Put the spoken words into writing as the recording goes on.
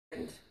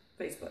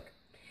Facebook.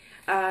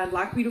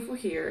 Lock Beautiful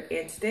here,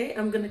 and today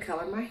I'm going to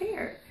color my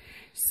hair.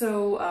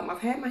 So I've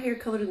had my hair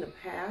colored in the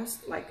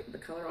past, like the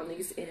color on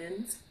these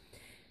ends,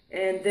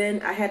 and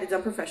then I had it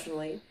done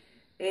professionally.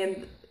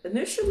 And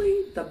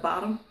initially, the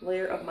bottom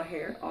layer of my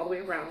hair, all the way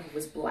around,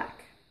 was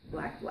black,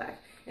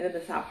 and then the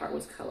top part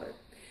was colored.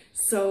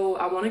 So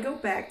I want to go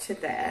back to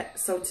that.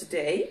 So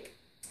today,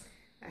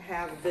 I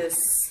have this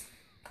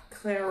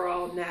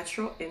Clairol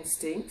Natural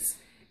Instincts,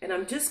 and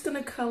I'm just going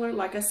to color,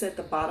 like I said,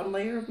 the bottom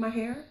layer of my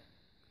hair.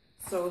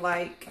 So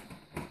like,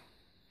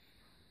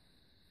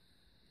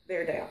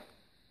 there down.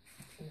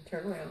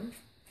 Turn around,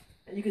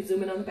 and you can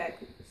zoom in on the back,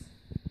 please.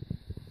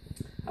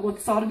 I want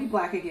this all to be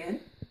black again,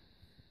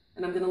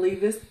 and I'm going to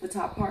leave the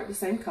top part the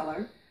same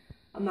color.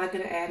 I'm not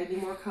going to add any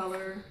more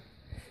color,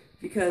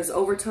 because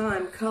over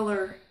time,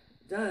 color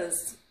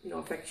does,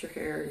 affect your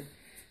hair and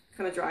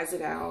kind of dries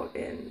it out,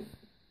 and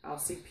I'll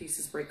see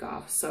pieces break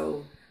off.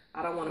 So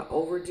I don't want to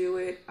overdo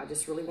it. I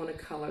just really want to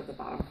color the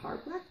bottom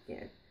part black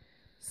again.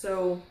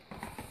 So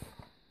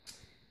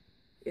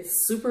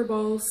it's Super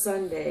Bowl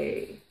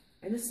Sunday,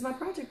 and this is my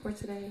project for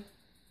today.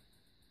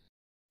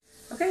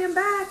 Okay, I'm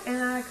back,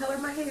 and I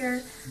colored my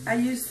hair. I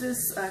used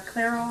this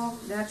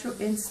Clairol Natural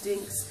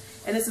Instincts,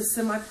 and it's a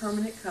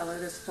semi-permanent color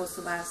that's supposed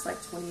to last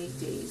like 28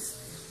 days.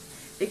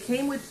 It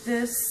came with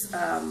this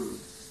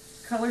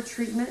color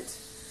treatment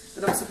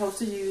that I'm supposed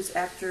to use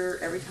after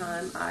every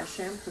time I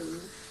shampoo.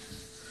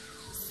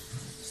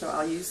 So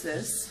I'll use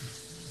this.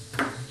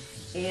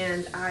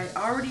 And I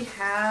already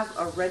have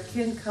a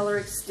Redken Color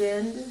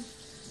Extend.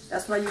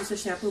 That's what I used to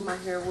shampoo my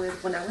hair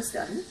with when I was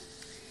done.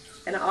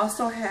 And I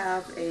also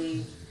have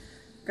a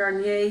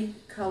Garnier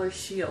Color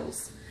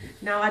Shields.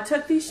 Now I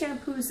took these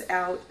shampoos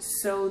out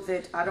so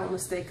that I don't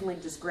mistakenly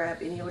just grab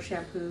any old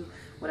shampoo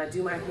when I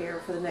do my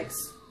hair for the next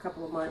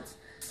couple of months,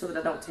 so that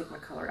I don't take my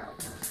color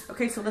out.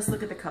 Okay, so let's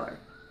look at the color.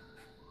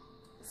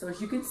 So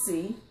as you can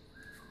see,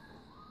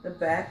 the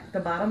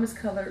bottom is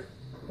colored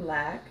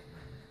black,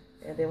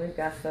 and then we've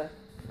got the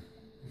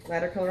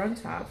lighter color on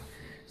top.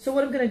 So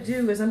what I'm going to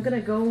do is I'm going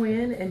to go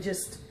in and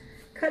just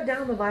cut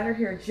down the lighter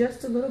hair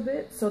just a little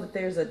bit so that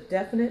there's a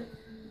definite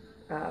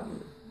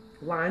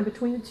line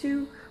between the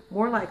two,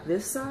 more like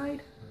this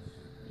side.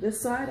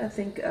 This side, I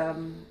think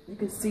you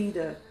can see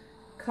the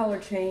color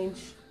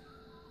change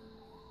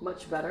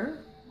much better.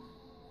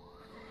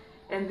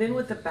 And then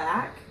with the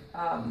back,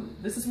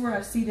 this is where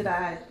I see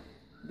that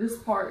this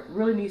part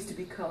really needs to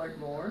be colored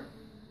more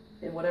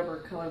in whatever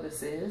color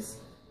this is.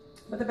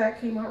 But the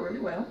back came out really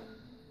well.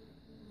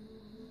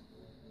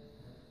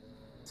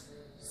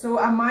 So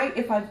I might,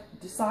 if I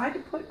decide to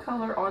put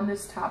color on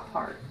this top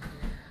part,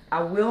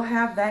 I will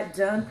have that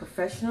done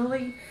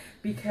professionally,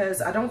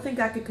 because I don't think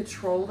I could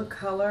control the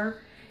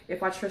color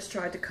if I just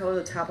tried to color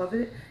the top of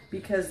it,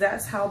 because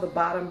that's how the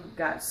bottom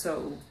got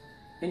so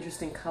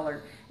interesting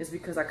colored, is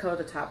because I colored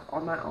the top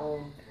on my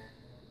own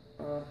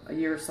a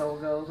year or so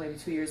ago, maybe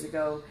 2 years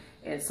ago,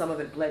 and some of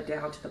it bled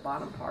down to the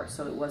bottom part,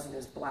 so it wasn't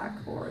as black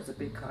or as a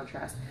big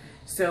contrast.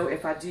 So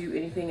if I do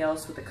anything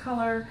else with the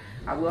color,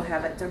 I will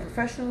have that done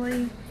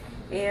professionally.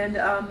 And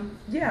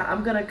yeah,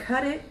 I'm gonna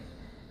cut it,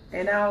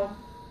 and I'll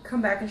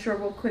come back and show a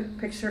real quick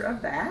picture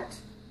of that.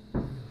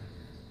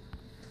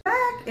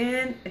 Back,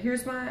 and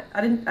here's my,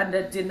 I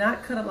did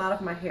not cut a lot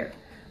of my hair,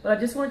 but I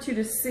just want you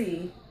to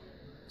see,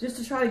 just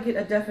to try to get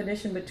a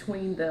definition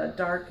between the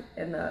dark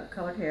and the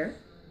colored hair.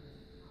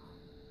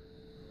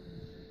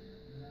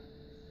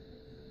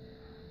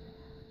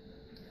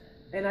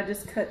 And I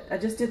just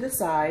did the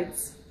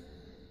sides.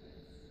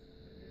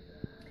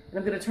 And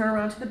I'm gonna turn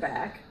around to the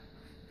back.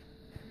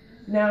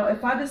 Now,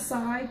 if I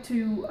decide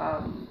to,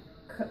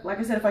 like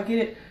I said, if I get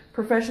it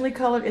professionally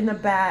colored in the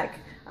back,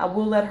 I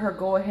will let her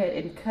go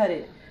ahead and cut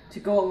it to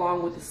go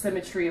along with the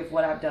symmetry of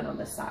what I've done on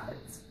the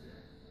sides.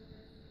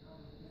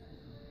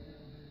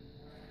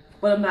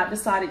 But I'm not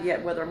decided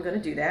yet whether I'm going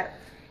to do that.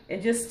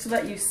 And just to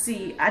let you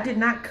see, I did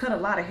not cut a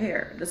lot of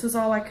hair. This is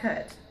all I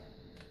cut.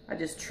 I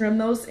just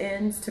trimmed those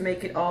ends to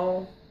make it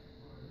all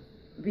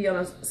be on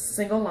a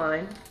single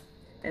line.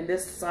 And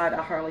this side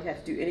I hardly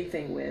had to do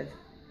anything with.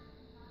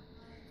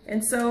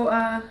 And so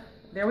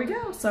there we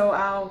go. So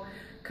I'll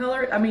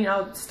color it,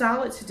 I'll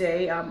style it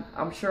today.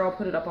 I'm sure I'll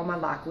put it up on my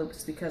lock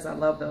loops because I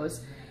love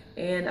those.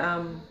 And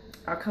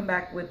I'll come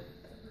back with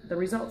the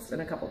results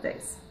in a couple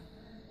days.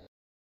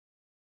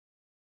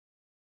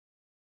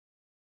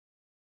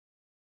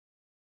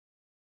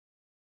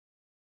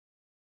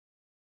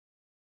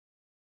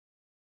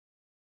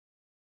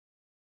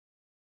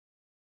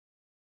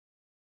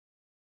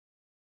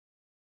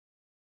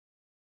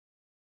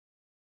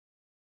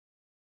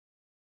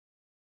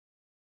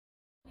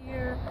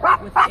 Here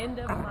with the end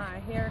of my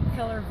hair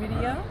color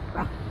video.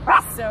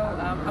 So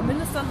I'm in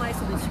the sunlight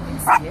so that you can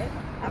see it.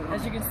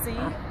 As you can see,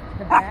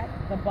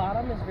 the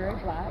bottom is very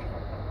black,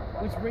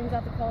 which brings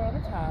out the color on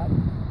the top.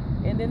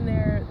 And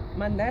then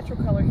my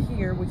natural color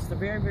here, which is a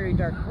very, very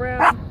dark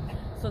brown.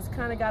 So it's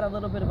kind of got a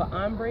little bit of an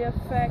ombre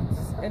effect,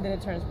 and then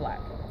it turns black.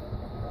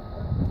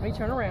 Let me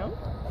turn around.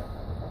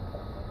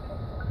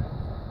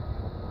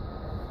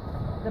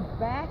 The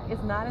back is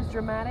not as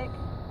dramatic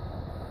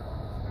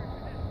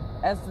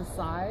as the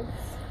sides.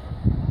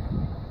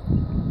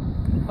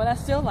 But I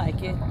still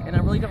like it, and I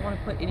really don't want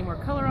to put any more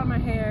color on my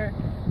hair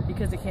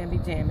because it can be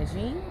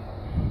damaging.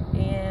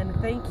 And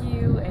thank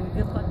you, and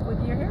good luck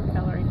with your hair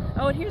coloring.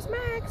 Oh, and here's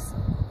Max.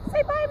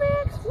 Say bye,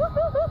 Max.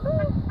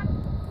 Woo-hoo-hoo-hoo.